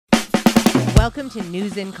Welcome to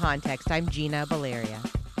News in Context. I'm Gina Valeria.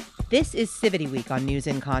 This is Civity Week on News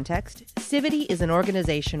in Context. Civity is an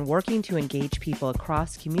organization working to engage people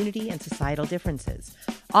across community and societal differences,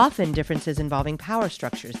 often differences involving power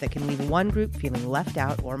structures that can leave one group feeling left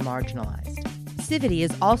out or marginalized. Civity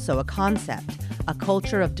is also a concept, a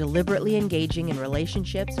culture of deliberately engaging in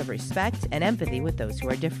relationships of respect and empathy with those who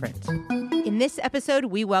are different. In this episode,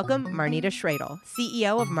 we welcome Marnita Schradel,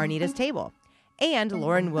 CEO of Marnita's Table, and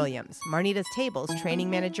Lauren Williams, Marnita's Table's training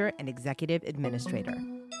manager and executive administrator.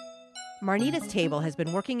 Marnita's Table has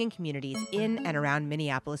been working in communities in and around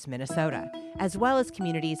Minneapolis, Minnesota, as well as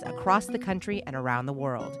communities across the country and around the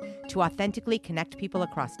world, to authentically connect people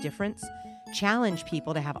across difference, challenge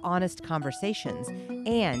people to have honest conversations,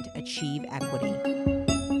 and achieve equity.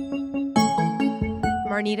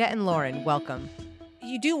 Marnita and Lauren, welcome.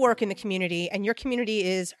 You do work in the community, and your community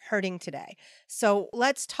is hurting today. So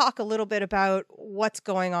let's talk a little bit about what's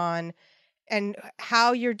going on and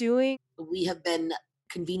how you're doing. We have been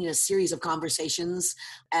convening a series of conversations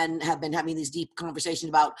and have been having these deep conversations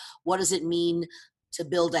about what does it mean to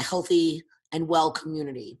build a healthy and well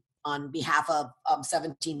community on behalf of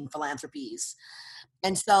 17 philanthropies.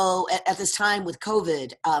 And so at this time with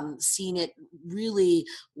COVID, seeing it really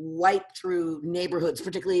wipe through neighborhoods,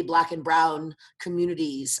 particularly Black and brown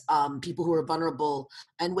communities, people who are vulnerable,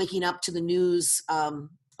 and waking up to the news of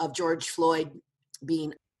George Floyd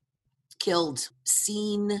being killed,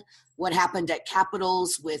 seeing what happened at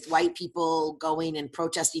Capitals with white people going and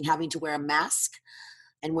protesting, having to wear a mask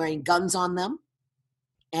and wearing guns on them,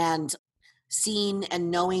 and seeing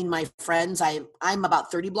and knowing my friends. I'm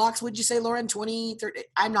about 30 blocks, would you say, Lauren? 20, 30?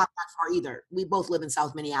 I'm not that far either. We both live in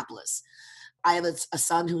South Minneapolis. I have a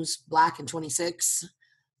son who's Black and 26.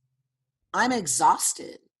 I'm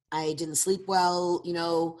exhausted. I didn't sleep well. You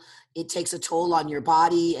know, it takes a toll on your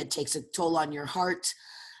body. It takes a toll on your heart.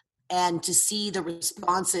 And to see the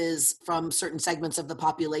responses from certain segments of the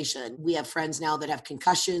population. We have friends now that have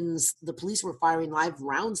concussions. The police were firing live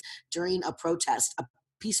rounds during a protest, a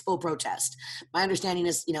peaceful protest. My understanding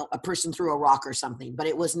is, a person threw a rock or something, but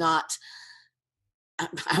it was not,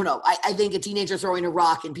 I don't know. I think a teenager throwing a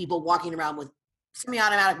rock and people walking around with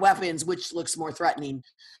semi-automatic weapons, which looks more threatening,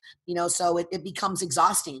 so it becomes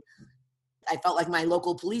exhausting. I felt like my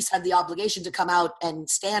local police had the obligation to come out and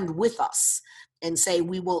stand with us and say,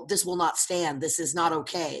 this will not stand. This is not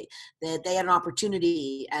okay. That they had an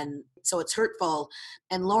opportunity. And so it's hurtful.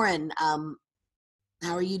 And Lauren, how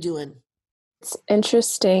are you doing? It's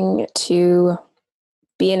interesting to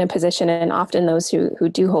be in a position, and often those who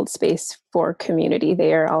do hold space for community,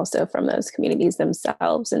 they are also from those communities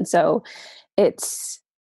themselves. And so it's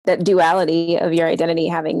that duality of your identity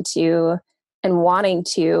having to and wanting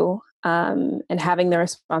to and having the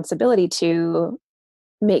responsibility to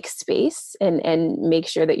make space and make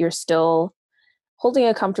sure that you're still holding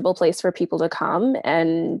a comfortable place for people to come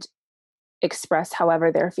and express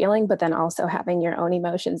however they're feeling, but then also having your own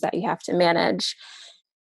emotions that you have to manage.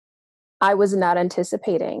 I was not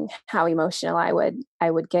anticipating how emotional I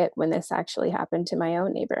would get when this actually happened to my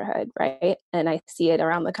own neighborhood, right? And I see it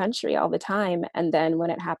around the country all the time. And then when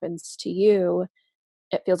it happens to you,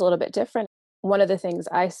 it feels a little bit different. One of the things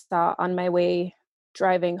I saw on my way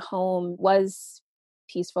driving home was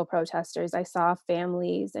peaceful protesters. I saw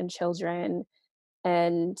families and children,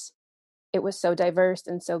 and it was so diverse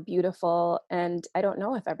and so beautiful. And I don't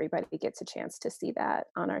know if everybody gets a chance to see that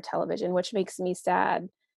on our television, which makes me sad.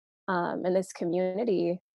 In this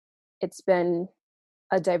community, it's been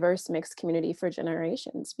a diverse mixed community for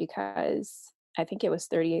generations, because I think it was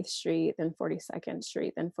 38th Street, then 42nd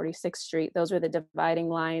Street, then 46th Street. Those were the dividing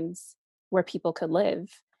lines where people could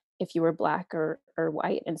live if you were Black or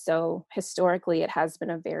white. And so historically, it has been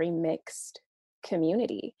a very mixed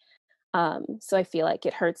community. So I feel like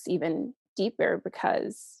it hurts even deeper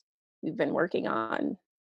because we've been working on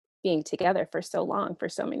being together for so long, for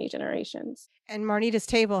so many generations. And Marnita's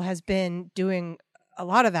Table has been doing a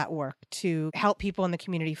lot of that work to help people in the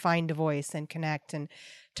community find a voice and connect and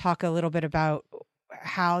talk a little bit about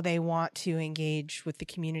how they want to engage with the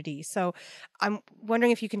community. So I'm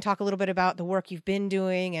wondering if you can talk a little bit about the work you've been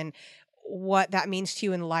doing and what that means to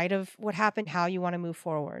you in light of what happened, how you want to move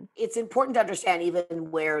forward. It's important to understand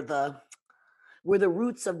even where the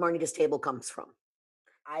roots of Marnita's Table comes from.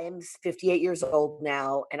 I am 58 years old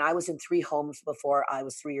now, and I was in 3 homes before I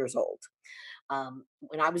was 3 years old.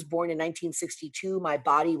 When I was born in 1962, my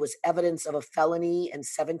body was evidence of a felony in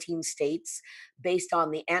 17 states based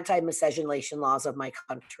on the anti-miscegenation laws of my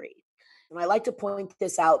country. And I like to point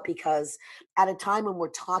this out because at a time when we're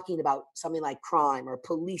talking about something like crime or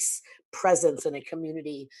police presence in a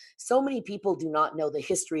community. So many people do not know the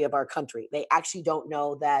history of our country. They actually don't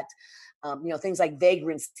know that things like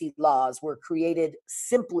vagrancy laws were created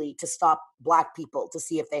simply to stop Black people to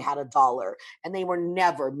see if they had a dollar, and they were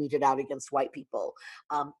never meted out against white people.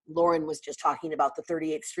 Lauren was just talking about the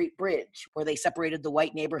 38th Street Bridge, where they separated the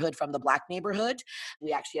white neighborhood from the Black neighborhood.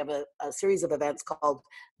 We actually have a series of events called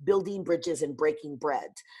Building Bridges and Breaking Bread.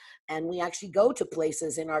 And we actually go to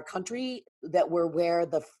places in our country that were where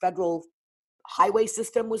the federal highway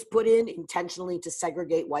system was put in intentionally to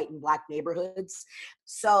segregate white and Black neighborhoods.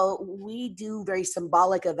 So we do very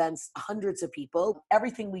symbolic events, hundreds of people.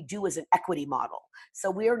 Everything we do is an equity model. So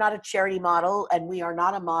we are not a charity model, and we are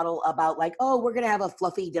not a model about like, oh, we're going to have a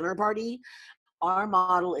fluffy dinner party. Our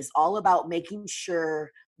model is all about making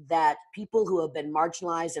sure that people who have been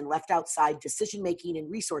marginalized and left outside decision-making and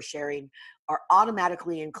resource sharing are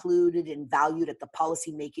automatically included and valued at the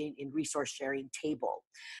policy-making and resource sharing table.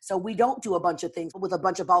 So we don't do a bunch of things with a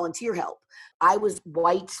bunch of volunteer help. I was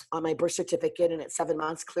white on my birth certificate, and at 7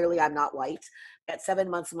 months, clearly I'm not white. At 7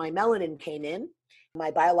 months, my melanin came in. My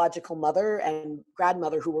biological mother and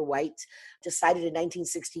grandmother, who were white, decided in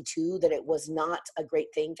 1962 that it was not a great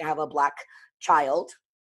thing to have a Black child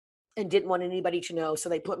and didn't want anybody to know, so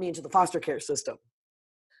they put me into the foster care system.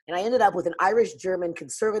 And I ended up with an Irish, German,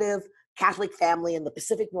 conservative, Catholic family in the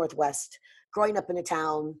Pacific Northwest, growing up in a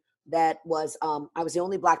town that was, I was the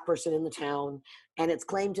only Black person in the town, and its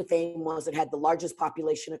claim to fame was it had the largest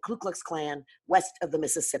population of Ku Klux Klan west of the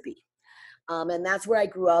Mississippi. And that's where I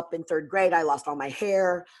grew up. In third grade, I lost all my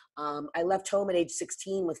hair. I left home at age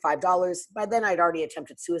 16 with $5. By then, I'd already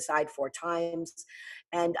attempted suicide 4 times.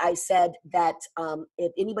 And I said that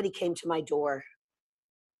if anybody came to my door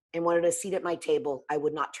and wanted a seat at my table, I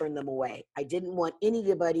would not turn them away. I didn't want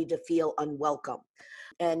anybody to feel unwelcome.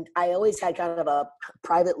 And I always had kind of a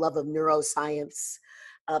private love of neuroscience,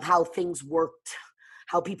 of how things worked,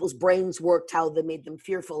 how people's brains worked, how they made them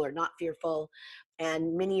fearful or not fearful.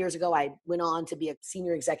 And many years ago, I went on to be a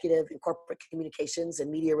senior executive in corporate communications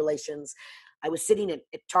and media relations. I was sitting at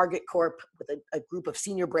Target Corp with a group of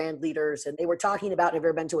senior brand leaders, and they were talking about, have you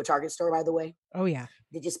ever been to a Target store, by the way? Oh, yeah.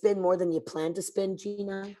 Did you spend more than you planned to spend,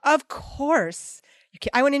 Gina? Of course.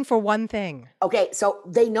 I went in for one thing. Okay, so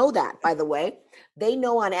they know that, by the way. They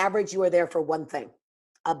know on average you are there for one thing: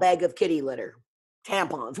 a bag of kitty litter,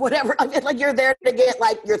 tampons, whatever. I mean, like you're there to get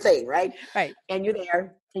like your thing, right? Right. And you're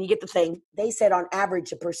there and you get the thing. They said on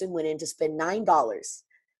average a person went in to spend $9,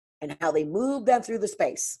 and how they moved them through the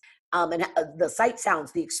space. And the sight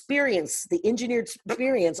sounds, the experience, the engineered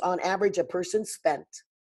experience, on average a person spent.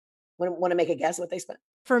 Want to make a guess what they spent?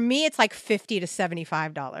 For me, it's like $50 to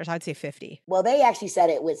 $75. I'd say 50. Well, they actually said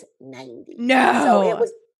it was 90. No. So it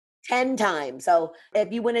was 10 times. So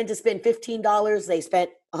if you went in to spend $15, they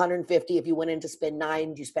spent 150. If you went in to spend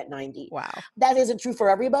 $9, you spent 90. Wow. That isn't true for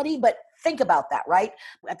everybody, but think about that, right?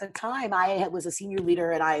 At the time, I was a senior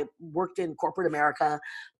leader and I worked in corporate America,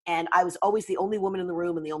 and I was always the only woman in the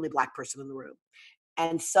room and the only Black person in the room.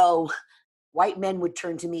 And so white men would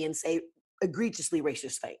turn to me and say egregiously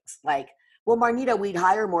racist things like, well, Marnita, we'd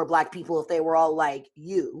hire more Black people if they were all like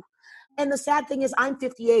you. And the sad thing is I'm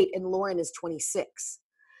 58 and Lauren is 26.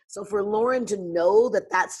 So for Lauren to know that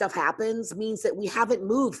that stuff happens means that we haven't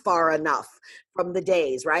moved far enough from the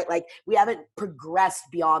days, right? Like we haven't progressed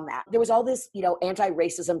beyond that. There was all this,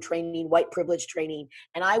 anti-racism training, white privilege training.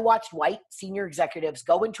 And I watched white senior executives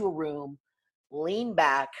go into a room, lean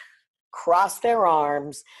back, cross their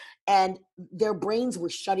arms, and their brains were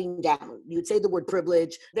shutting down. You'd say the word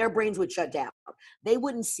privilege, their brains would shut down. They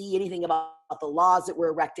wouldn't see anything about the laws that were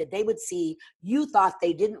erected. They would see you thought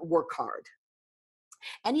they didn't work hard.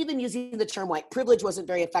 And even using the term white privilege wasn't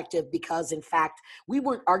very effective because, in fact, we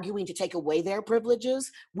weren't arguing to take away their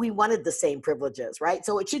privileges. We wanted the same privileges, right?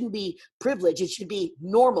 So it shouldn't be privilege. It should be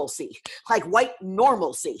normalcy, like white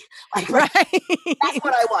normalcy. Like, right. That's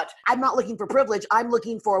what I want. I'm not looking for privilege. I'm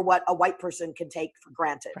looking for what a white person can take for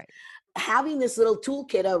granted. Right. Having this little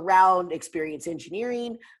toolkit around experience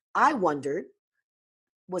engineering, I wondered,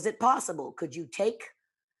 was it possible? Could you take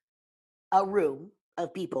a room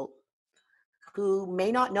of people who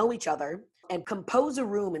may not know each other and compose a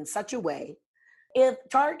room in such a way, if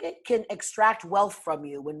Target can extract wealth from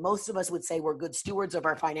you, when most of us would say we're good stewards of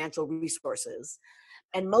our financial resources,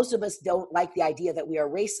 and most of us don't like the idea that we are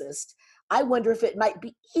racist, I wonder if it might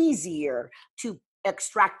be easier to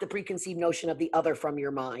extract the preconceived notion of the other from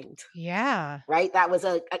your mind. Yeah. Right? That was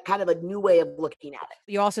a kind of a new way of looking at it.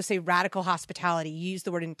 You also say radical hospitality. You use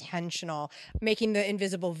the word intentional, making the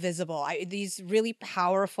invisible visible. These really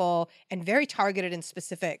powerful and very targeted and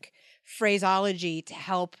specific phraseology to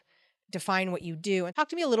help define what you do. And talk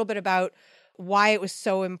to me a little bit about why it was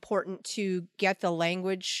so important to get the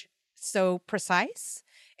language so precise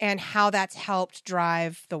and how that's helped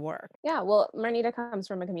drive the work. Yeah, well, Marnita comes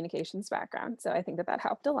from a communications background, so I think that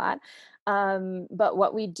helped a lot. But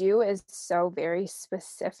what we do is so very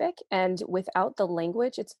specific, and without the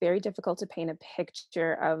language, it's very difficult to paint a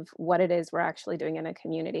picture of what it is we're actually doing in a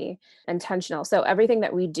community, intentional. So everything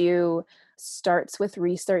that we do starts with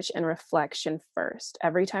research and reflection first.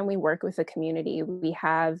 Every time we work with a community, we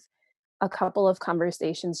have a couple of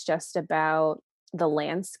conversations just about the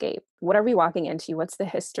landscape. What are we walking into? What's the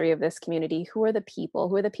history of this community? Who are the people?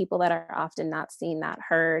 Who are the people that are often not seen, not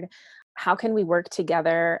heard? How can we work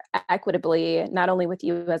together equitably, not only with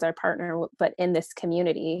you as our partner, but in this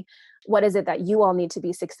community? What is it that you all need to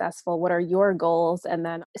be successful? What are your goals? And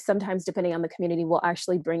then sometimes, depending on the community, we'll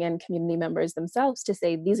actually bring in community members themselves to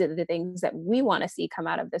say, these are the things that we want to see come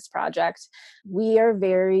out of this project. We are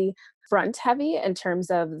very front heavy in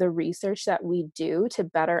terms of the research that we do to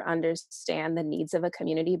better understand the needs of a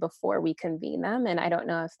community before we convene them. And I don't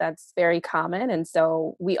know if that's very common. And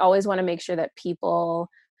so we always want to make sure that people,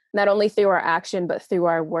 not only through our action, but through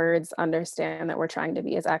our words, understand that we're trying to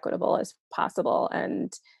be as equitable as possible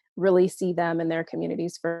and really see them and their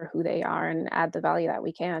communities for who they are and add the value that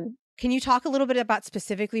we can. Can you talk a little bit about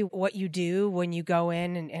specifically what you do when you go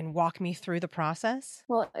in and walk me through the process?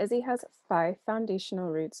 Well, Izzy has 5 foundational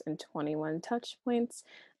roots and 21 touch points,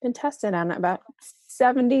 been tested on about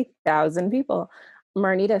 70,000 people.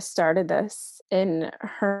 Marnita started this in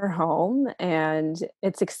her home and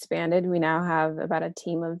it's expanded. We now have about a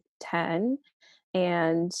team of 10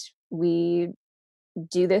 and we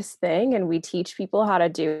do this thing and we teach people how to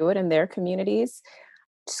do it in their communities.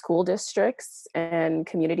 School districts and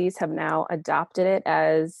communities have now adopted it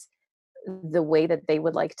as the way that they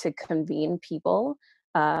would like to convene people.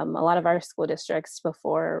 A lot of our school districts,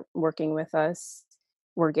 before working with us,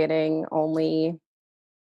 were getting only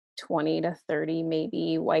 20 to 30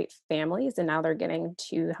 maybe white families, and now they're getting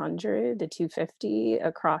 200 to 250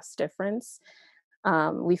 across difference.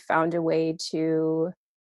 We found a way to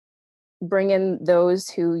bring in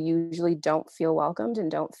those who usually don't feel welcomed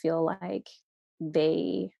and don't feel like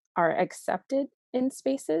they are accepted in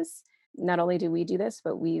spaces. Not only do we do this,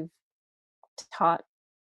 but we've taught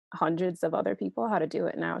hundreds of other people how to do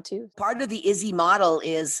it now too. Part of the Izzy model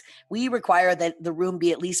is we require that the room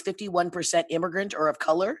be at least 51% immigrant or of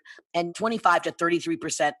color and 25 to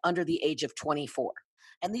 33% under the age of 24.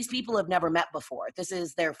 And these people have never met before. This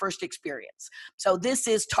is their first experience. So this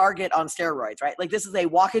is Target on steroids, right? Like this is they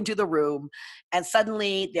walk into the room and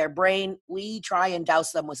suddenly their brain, we try and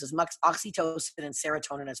douse them with as much oxytocin and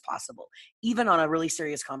serotonin as possible, even on a really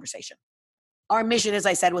serious conversation. Our mission, as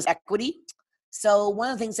I said, was equity. So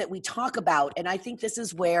one of the things that we talk about, and I think this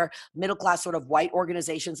is where middle-class sort of white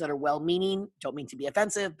organizations that are well-meaning, don't mean to be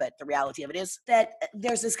offensive, but the reality of it is that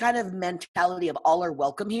there's this kind of mentality of all are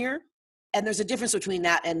welcome here. And there's a difference between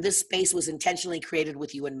that and this space was intentionally created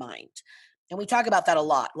with you in mind. And we talk about that a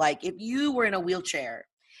lot. Like if you were in a wheelchair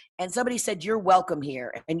and somebody said, you're welcome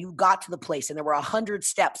here, and you got to the place and there were 100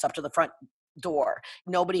 steps up to the front door,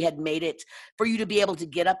 nobody had made it for you to be able to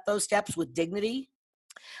get up those steps with dignity.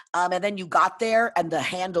 And then you got there and the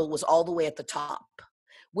handle was all the way at the top.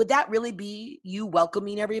 Would that really be you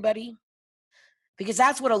welcoming everybody? Because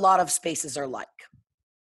that's what a lot of spaces are like.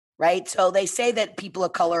 Right? So they say that people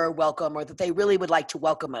of color are welcome or that they really would like to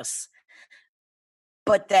welcome us.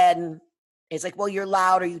 But then it's like, well, you're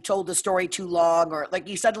loud or you told the story too long, or like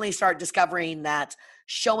you suddenly start discovering that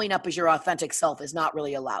showing up as your authentic self is not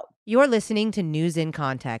really allowed. You're listening to News in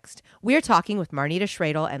Context. We're talking with Marnita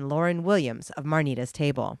Schradel and Lauren Williams of Marnita's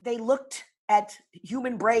Table. They looked at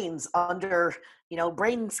human brains under,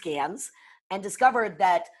 brain scans and discovered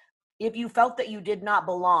that if you felt that you did not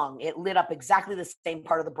belong, it lit up exactly the same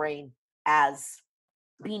part of the brain as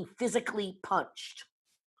being physically punched.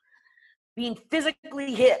 Being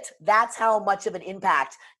physically hit, that's how much of an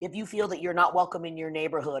impact if you feel that you're not welcome in your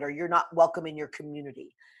neighborhood or you're not welcome in your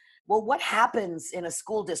community. Well, what happens in a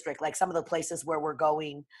school district, like some of the places where we're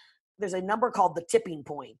going, there's a number called the tipping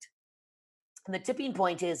point. And the tipping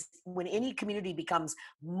point is when any community becomes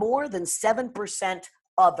more than 7%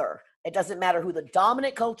 other. It doesn't matter who the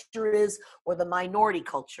dominant culture is or the minority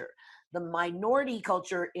culture. The minority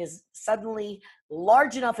culture is suddenly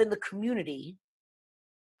large enough in the community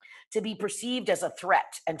to be perceived as a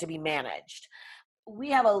threat and to be managed. We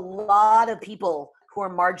have a lot of people who are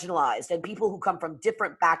marginalized and people who come from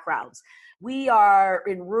different backgrounds. We are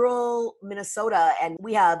in rural Minnesota, and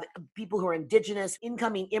we have people who are indigenous,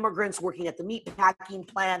 incoming immigrants working at the meat packing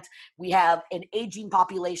plant. We have an aging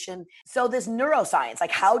population. So this neuroscience, like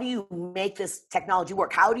how do you make this technology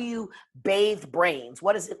work? How do you bathe brains?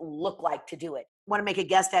 What does it look like to do it? Want to make a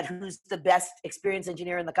guess at who's the best experience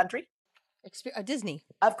engineer in the country? Disney.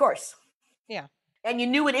 Of course. Yeah. And you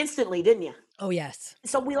knew it instantly, didn't you? Oh, yes.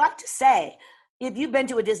 So we like to say, if you've been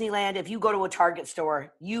to a Disneyland, if you go to a Target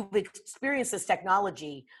store, you've experienced this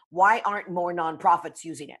technology, why aren't more nonprofits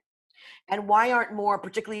using it? And why aren't more,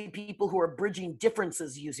 particularly people who are bridging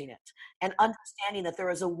differences, using it? And understanding that there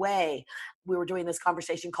is a way. We were doing this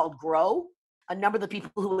conversation called Grow. A number of the people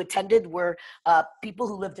who attended were people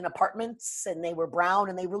who lived in apartments, and they were brown,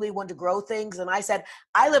 and they really wanted to grow things. And I said,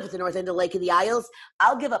 I live at the north end of Lake of the Isles.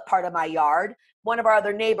 I'll give up part of my yard. One of our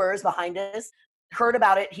other neighbors behind us heard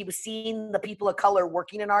about it. He was seeing the people of color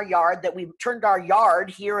working in our yard, that we turned our yard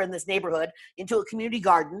here in this neighborhood into a community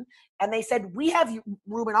garden. And they said, we have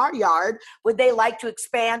room in our yard. Would they like to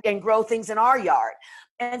expand and grow things in our yard?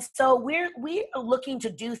 And so we are looking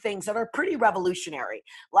to do things that are pretty revolutionary.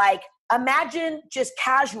 Like, imagine just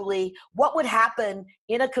casually what would happen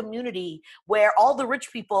in a community where all the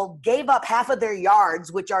rich people gave up half of their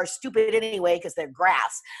yards, which are stupid anyway because they're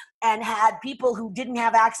grass, and had people who didn't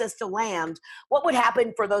have access to land. What would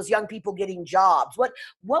happen for those young people getting jobs? What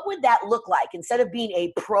would that look like? Instead of being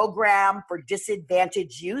a program for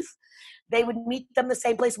disadvantaged youth, they would meet them the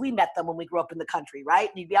same place we met them when we grew up in the country, right?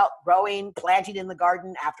 You'd be out growing, planting in the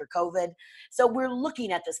garden after COVID. So we're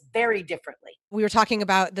looking at this very differently. We were talking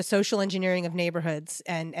about the social engineering of neighborhoods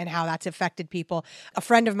and how that's affected people. A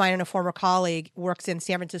friend of mine and a former colleague works in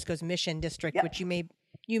San Francisco's Mission District, Yep. which you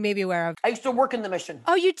may be aware of. I used to work in the Mission.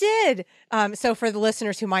 Oh, you did? So for the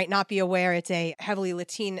listeners who might not be aware, it's a heavily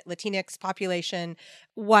Latinx population.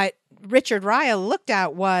 What Richard Raya looked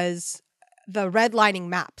at was the redlining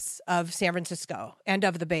maps of San Francisco and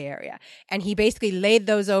of the Bay Area. And he basically laid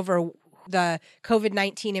those over the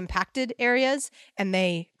COVID-19 impacted areas, and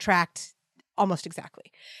they tracked almost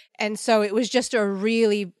exactly. And so it was just a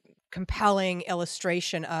really compelling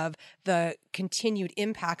illustration of the continued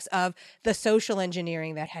impacts of the social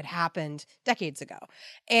engineering that had happened decades ago.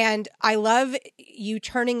 And I love you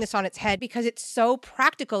turning this on its head because it's so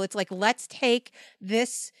practical. It's like, let's take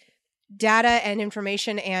this data and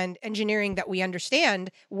information and engineering that we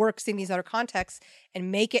understand works in these other contexts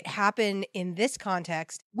and make it happen in this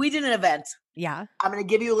context. We did an event. Yeah. I'm going to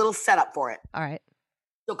give you a little setup for it. All right.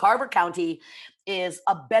 So Carver County is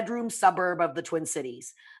a bedroom suburb of the Twin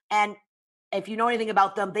Cities. And if you know anything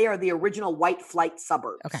about them, they are the original white flight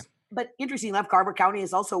suburbs. Okay. But interestingly enough, Carver County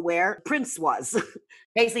is also where Prince was.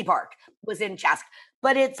 Paisley Park was in Chaska.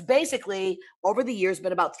 But it's basically, over the years,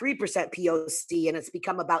 been about 3% POC, and it's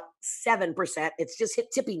become about 7%. It's just hit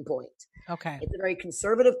tipping point. Okay. It's a very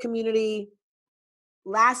conservative community.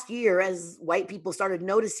 Last year, as white people started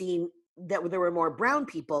noticing that there were more brown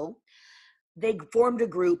people, they formed a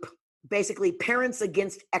group, basically Parents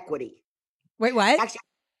Against Equity. Wait, what? Actually,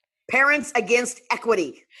 Parents Against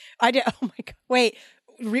Equity. I did. Oh my God. Wait,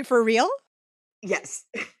 for real? Yes.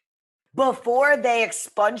 Before they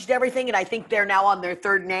expunged everything, and I think they're now on their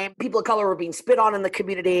third name, people of color were being spit on in the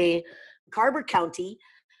community. Carver County,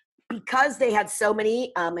 because they had so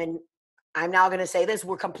many, and I'm now going to say this,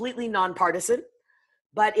 were completely nonpartisan.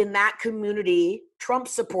 But in that community, Trump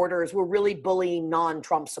supporters were really bullying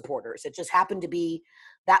non-Trump supporters. It just happened to be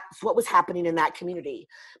that's what was happening in that community.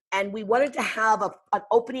 And we wanted to have an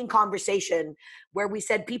opening conversation where we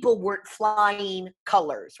said people weren't flying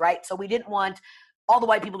colors, right? So we didn't want all the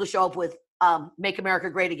white people to show up with Make America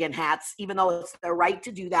Great Again hats, even though it's their right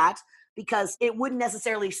to do that, because it wouldn't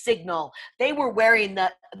necessarily signal. They were wearing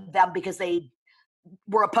them because they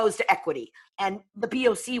were opposed to equity. And the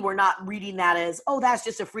POC were not reading that as, oh, that's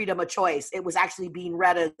just a freedom of choice. It was actually being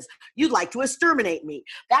read as, you'd like to exterminate me.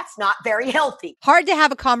 That's not very healthy. Hard to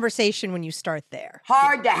have a conversation when you start there.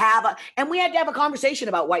 Hard to have and we had to have a conversation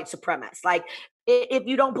about white supremacists. Like, if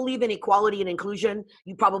you don't believe in equality and inclusion,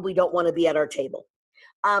 you probably don't want to be at our table.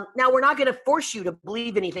 Now, we're not going to force you to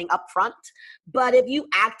believe anything up front, but if you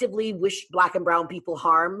actively wish Black and brown people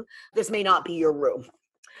harm, this may not be your room.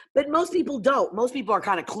 But most people don't. Most people are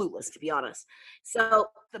kind of clueless, to be honest. So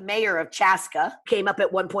the mayor of Chaska came up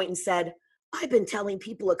at one point and said, I've been telling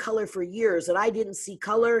people of color for years that I didn't see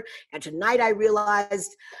color. And tonight I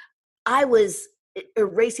realized I was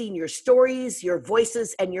erasing your stories, your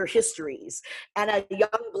voices, and your histories. And a young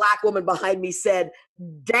Black woman behind me said,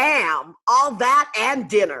 damn, all that and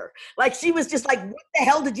dinner. Like, she was just like, what the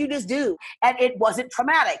hell did you just do? And it wasn't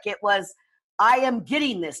traumatic. It was, I am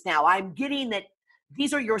getting this now. I'm getting that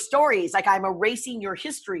these are your stories. Like, I'm erasing your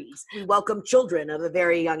histories. We welcome children of a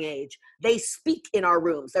very young age. They speak in our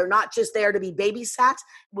rooms. They're not just there to be babysat.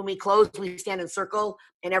 When we close, we stand in circle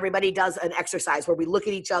and everybody does an exercise where we look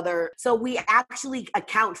at each other. So we actually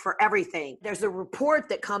account for everything. There's a report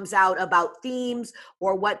that comes out about themes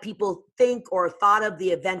or what people think or thought of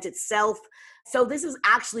the event itself. So this is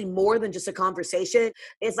actually more than just a conversation.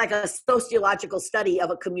 It's like a sociological study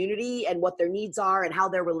of a community and what their needs are and how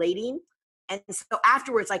they're relating. And so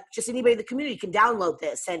afterwards, like, just anybody in the community can download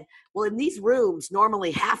this. And well, in these rooms,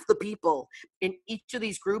 normally half the people in each of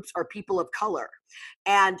these groups are people of color.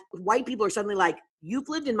 And white people are suddenly like, you've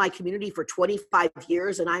lived in my community for 25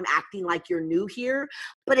 years and I'm acting like you're new here.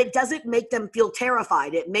 But it doesn't make them feel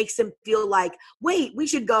terrified. It makes them feel like, wait, we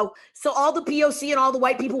should go. So all the POC and all the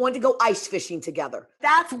white people want to go ice fishing together.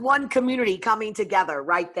 That's one community coming together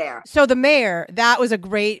right there. So the mayor, that was a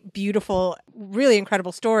great, beautiful, really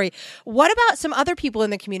incredible story. What about some other people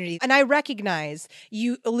in the community? And I recognize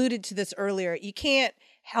you alluded to this earlier. You can't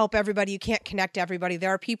help everybody. You can't connect everybody.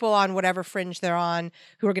 There are people on whatever fringe they're on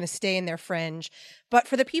who are going to stay in their fringe. But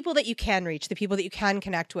for the people that you can reach, the people that you can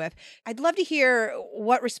connect with, I'd love to hear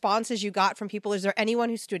what responses you got from people. Is there anyone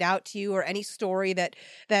who stood out to you or any story that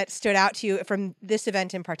stood out to you from this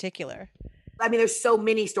event in particular? I mean, there's so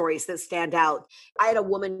many stories that stand out. I had a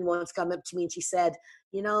woman once come up to me and she said,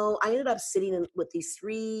 you know, I ended up sitting with these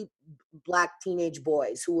 3 Black teenage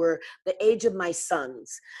boys who were the age of my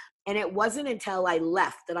sons. And it wasn't until I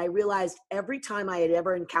left that I realized every time I had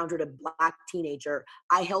ever encountered a Black teenager,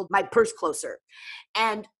 I held my purse closer.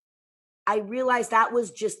 And I realized that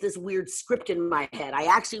was just this weird script in my head. I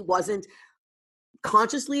actually wasn't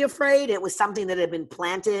consciously afraid. It was something that had been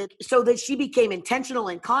planted so that she became intentional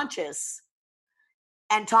and conscious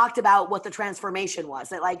and talked about what the transformation was.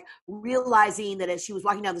 That, like, realizing that as she was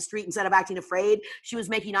walking down the street, instead of acting afraid, she was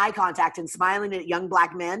making eye contact and smiling at young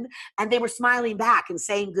Black men. And they were smiling back and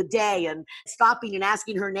saying good day and stopping and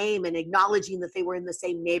asking her name and acknowledging that they were in the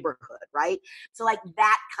same neighborhood, right? So, like,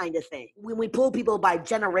 that kind of thing. When we pull people by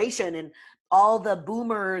generation, and all the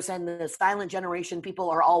boomers and the silent generation people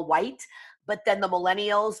are all white, but then the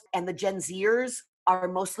millennials and the Gen Zers are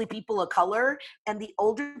mostly people of color, and the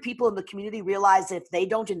older people in the community realize if they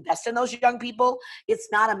don't invest in those young people, it's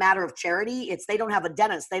not a matter of charity. It's they don't have a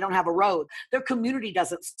dentist, they don't have a road, their community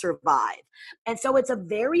doesn't survive. And so it's a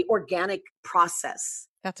very organic process.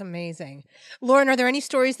 That's amazing. Lauren, are there any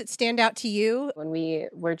stories that stand out to you? When we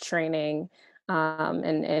were training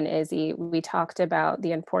and Izzy, we talked about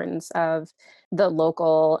the importance of the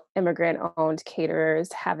local immigrant-owned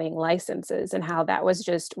caterers having licenses and how that was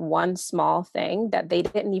just one small thing that they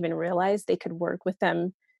didn't even realize they could work with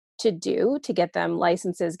them to do, to get them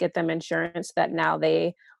licenses, get them insurance, that now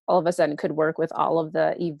they all of a sudden could work with all of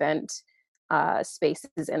the event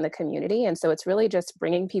spaces in the community. And so it's really just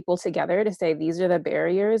bringing people together to say, these are the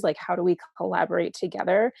barriers, like, how do we collaborate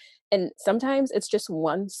together? And sometimes it's just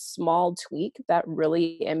one small tweak that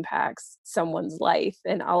really impacts someone's life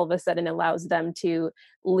and all of a sudden allows them to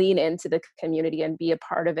lean into the community and be a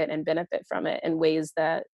part of it and benefit from it in ways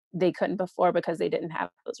that they couldn't before because they didn't have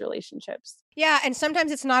those relationships. Yeah. And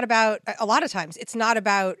sometimes it's not about, a lot of times, it's not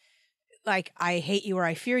about like, I hate you or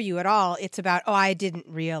I fear you at all. It's about, oh, I didn't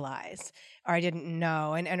realize or I didn't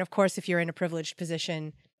know. And of course, if you're in a privileged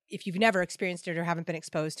position, if you've never experienced it or haven't been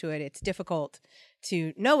exposed to it, it's difficult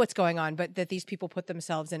to know what's going on, but that these people put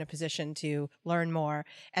themselves in a position to learn more.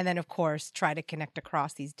 And then, of course, try to connect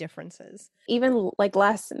across these differences. Even like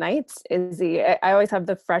last night's Izzy, I always have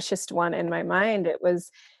the freshest one in my mind. It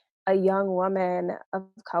was a young woman of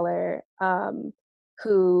color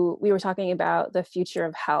who we were talking about the future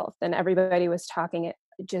of health, and everybody was talking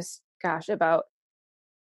just, gosh, about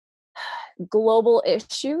global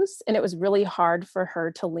issues. And it was really hard for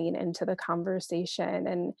her to lean into the conversation.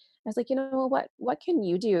 And I was like, you know, what can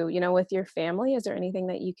you do, you know, with your family? Is there anything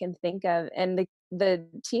that you can think of? And the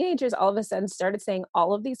teenagers all of a sudden started saying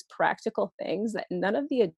all of these practical things that none of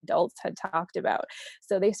the adults had talked about.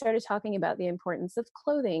 So they started talking about the importance of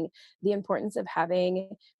clothing, the importance of having,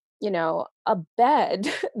 you know, a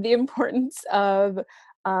bed, the importance of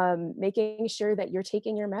making sure that you're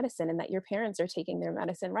taking your medicine and that your parents are taking their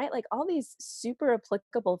medicine, right? Like all these super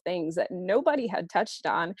applicable things that nobody had touched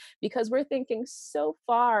on because we're thinking so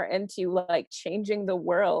far into like changing the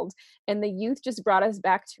world. And the youth just brought us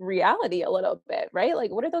back to reality a little bit, right?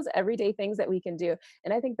 Like what are those everyday things that we can do?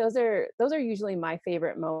 And I think those are usually my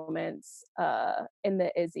favorite moments in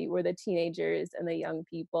the Izzy, where the teenagers and the young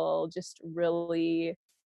people just really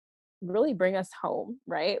bring us home,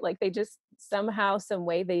 right? Like they just somehow, some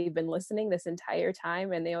way they've been listening this entire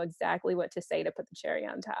time and they know exactly what to say to put the cherry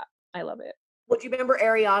on top. I love it. Well, do you remember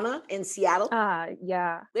Ariana in Seattle?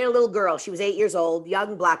 Yeah. We had a little girl. She was 8 years old,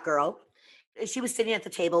 young Black girl. She was sitting at the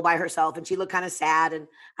table by herself and she looked kind of sad. And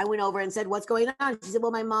I went over and said, "What's going on?" She said,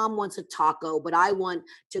 "Well, my mom wants a taco, but I want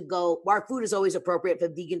to go." Our food is always appropriate for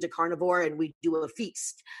vegan to carnivore, and we do a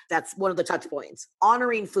feast. That's one of the touch points.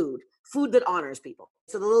 Honoring food that honors people.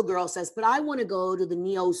 So the little girl says, "But I want to go to the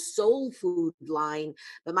Neo Soul Food line,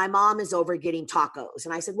 but my mom is over getting tacos."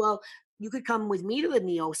 And I said, "Well, you could come with me to the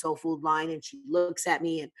Neo Soul Food line." And she looks at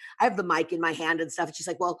me and I have the mic in my hand and stuff. And she's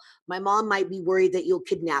like, "Well, my mom might be worried that you'll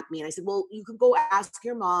kidnap me." And I said, "Well, you can go ask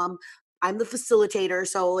your mom. I'm the facilitator,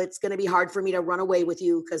 so it's going to be hard for me to run away with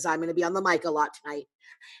you because I'm going to be on the mic a lot tonight."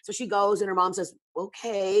 So she goes and her mom says,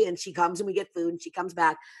 "Okay." And she comes and we get food and she comes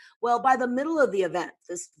back. Well, by the middle of the event,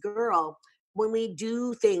 this girl, when we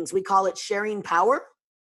do things, we call it sharing power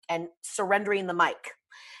and surrendering the mic.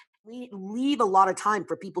 We leave a lot of time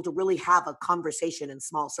for people to really have a conversation in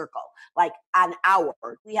small circle, like an hour.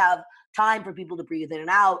 We have time for people to breathe in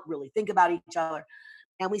and out, really think about each other.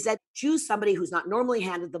 And we said, choose somebody who's not normally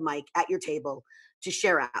handed the mic at your table to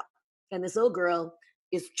share out. And this little girl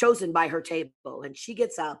is chosen by her table. And she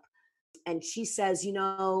gets up and she says,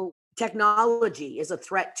 technology is a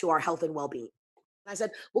threat to our health and well-being. I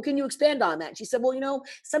said, "Well, can you expand on that?" She said, "Well,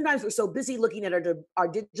 sometimes we're so busy looking at our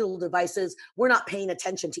digital devices, we're not paying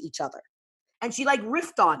attention to each other." And she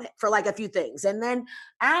riffed on it for a few things. And then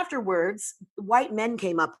afterwards, white men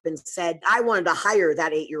came up and said, "I wanted to hire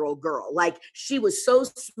that 8-year-old girl. She was so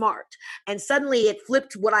smart." And suddenly it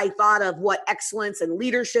flipped what I thought of what excellence and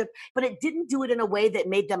leadership, but it didn't do it in a way that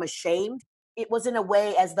made them ashamed. It was in a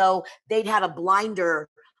way as though they'd had a blinder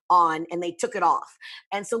on and they took it off.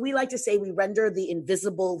 And so we like to say we render the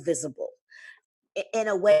invisible visible in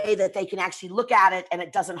a way that they can actually look at it and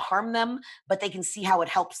it doesn't harm them, but they can see how it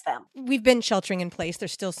helps them. We've been sheltering in place.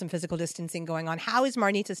 There's still some physical distancing going on. How is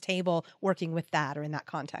Marnita's Table working with that or in that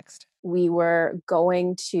context? We were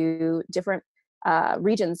going to different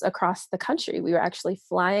regions across the country. We were actually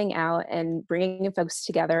flying out and bringing folks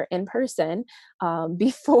together in person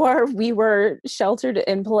before we were sheltered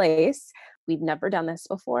in place. We've never done this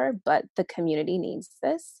before, but the community needs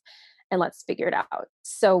this, and let's figure it out.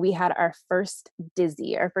 So we had our first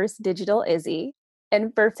Dizzy, our first digital Izzy,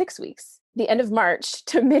 and for 6 weeks, the end of March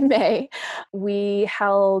to mid-May, we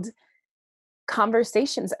held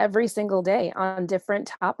conversations every single day on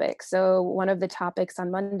different topics. So one of the topics on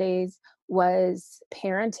Mondays was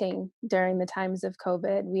parenting during the times of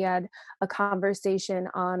COVID. We had a conversation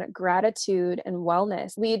on gratitude and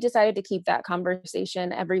wellness. We decided to keep that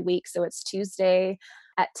conversation every week. So it's Tuesday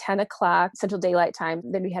at 10 o'clock Central Daylight Time.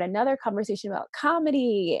 Then we had another conversation about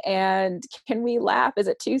comedy and can we laugh? Is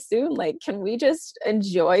it too soon? Can we just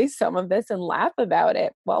enjoy some of this and laugh about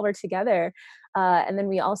it while we're together? And then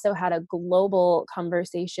we also had a global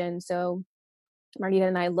conversation. So Marnita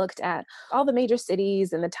and I looked at all the major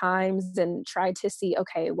cities and the times and tried to see,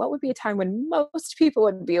 okay, what would be a time when most people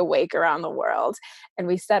would be awake around the world? And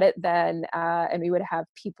we set it then, and we would have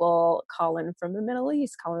people call in from the Middle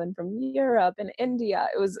East, call in from Europe and India.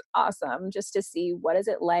 It was awesome just to see what is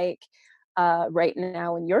it like right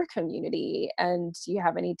now in your community. And do you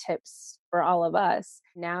have any tips for all of us?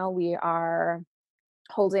 Now we are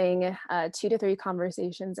holding 2 to 3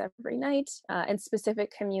 conversations every night in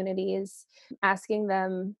specific communities, asking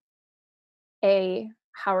them, A,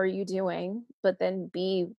 how are you doing? But then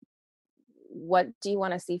B, what do you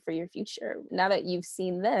want to see for your future? Now that you've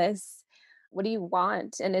seen this, what do you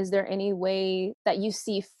want? And is there any way that you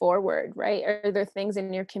see forward, right? Are there things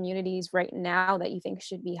in your communities right now that you think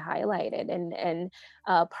should be highlighted and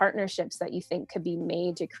partnerships that you think could be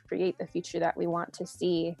made to create the future that we want to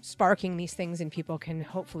see? Sparking these things in people can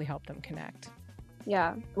hopefully help them connect.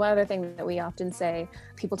 Yeah. One other thing that we often say,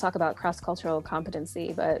 people talk about cross-cultural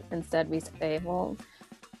competency, but instead we say, well,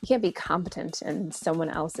 you can't be competent in someone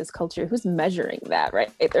else's culture. Who's measuring that,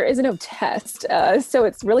 right? There is no test. So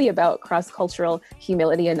it's really about cross-cultural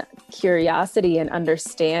humility and curiosity and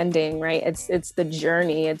understanding, right? It's the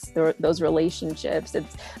journey. It's those relationships.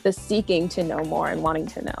 It's the seeking to know more and wanting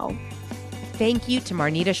to know. Thank you to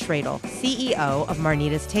Marnita Schradel, CEO of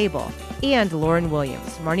Marnita's Table, and Lauren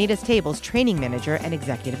Williams, Marnita's Table's training manager and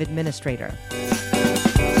executive administrator.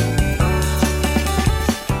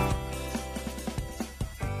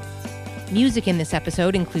 Music in this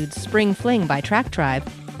episode includes Spring Fling by Track Tribe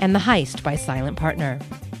and The Heist by Silent Partner.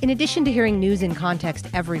 In addition to hearing News in Context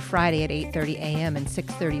every Friday at 8:30 a.m. and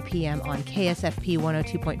 6:30 p.m. on KSFP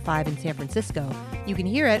 102.5 in San Francisco, you can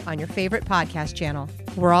hear it on your favorite podcast channel.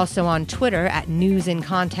 We're also on Twitter at News in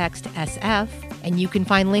Context SF, and you can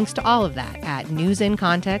find links to all of that at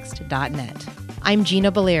newsincontext.net. I'm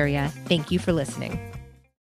Gina Baleria. Thank you for listening.